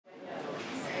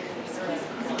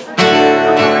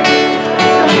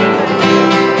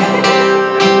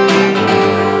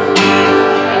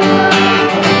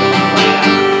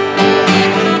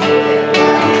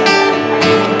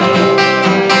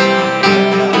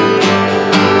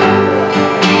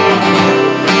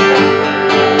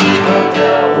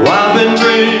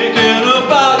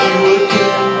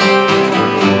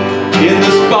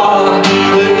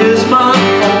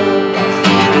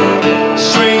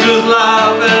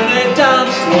and they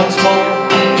danced once more,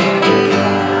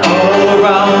 all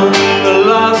around the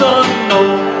lives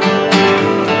unknown.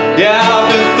 Yeah, I've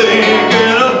been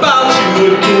thinking about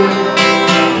you again,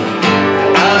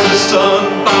 as the sun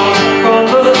falls from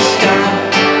the sky,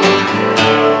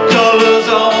 colors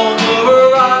on the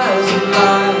horizon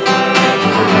line,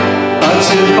 a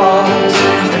tear falls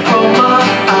from my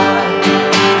eye.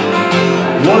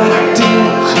 What did you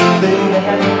think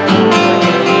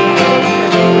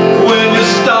when you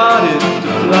started to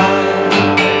fly?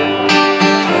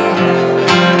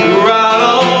 Right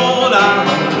on out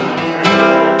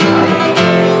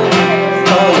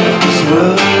of this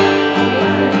world.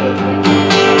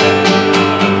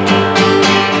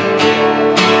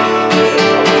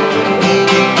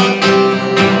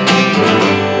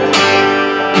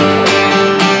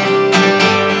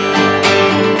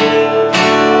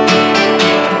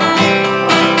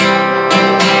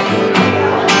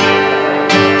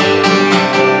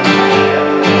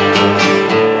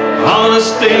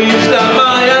 Stage that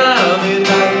Miami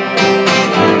night,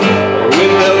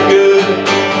 with the good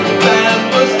band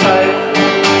was tight.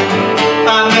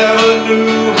 I never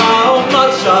knew how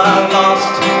much I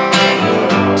lost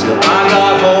till I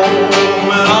got home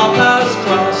and all paths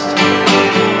crossed.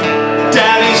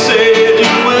 Daddy said you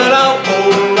went out for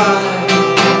a ride.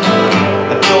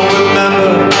 I don't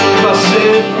remember if I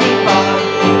said goodbye.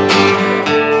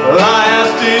 Well, I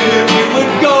asked if you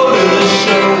would go to the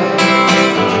show.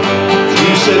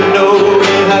 You said no,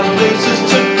 you had places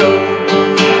to go.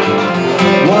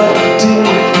 What did you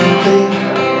think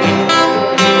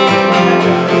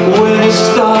when you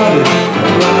started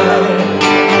riding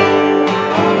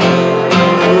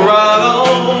right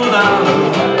on out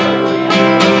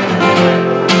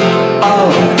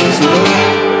of this world?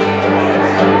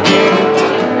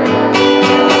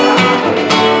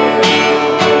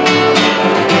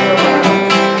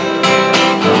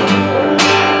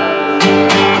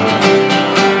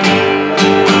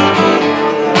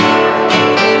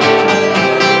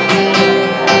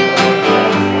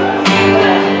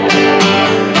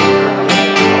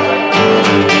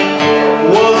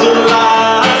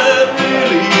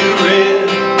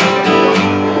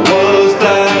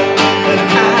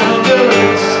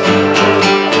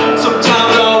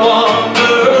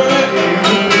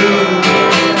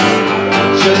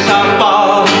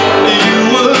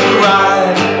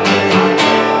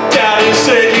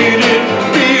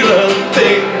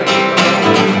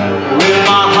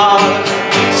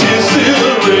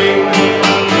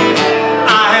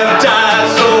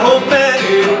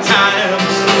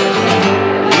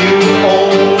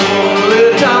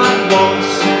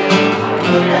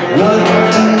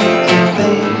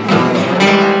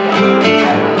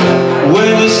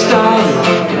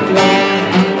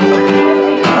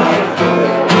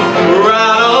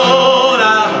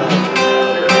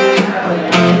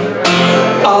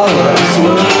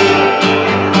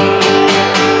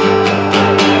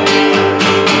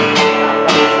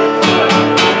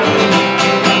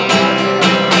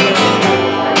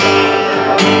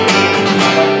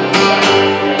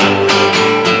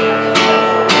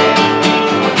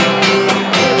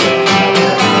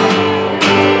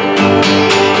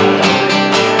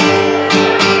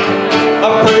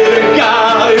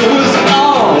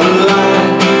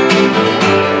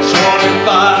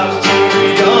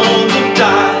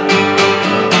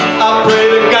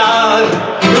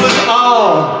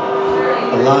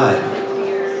 Alive.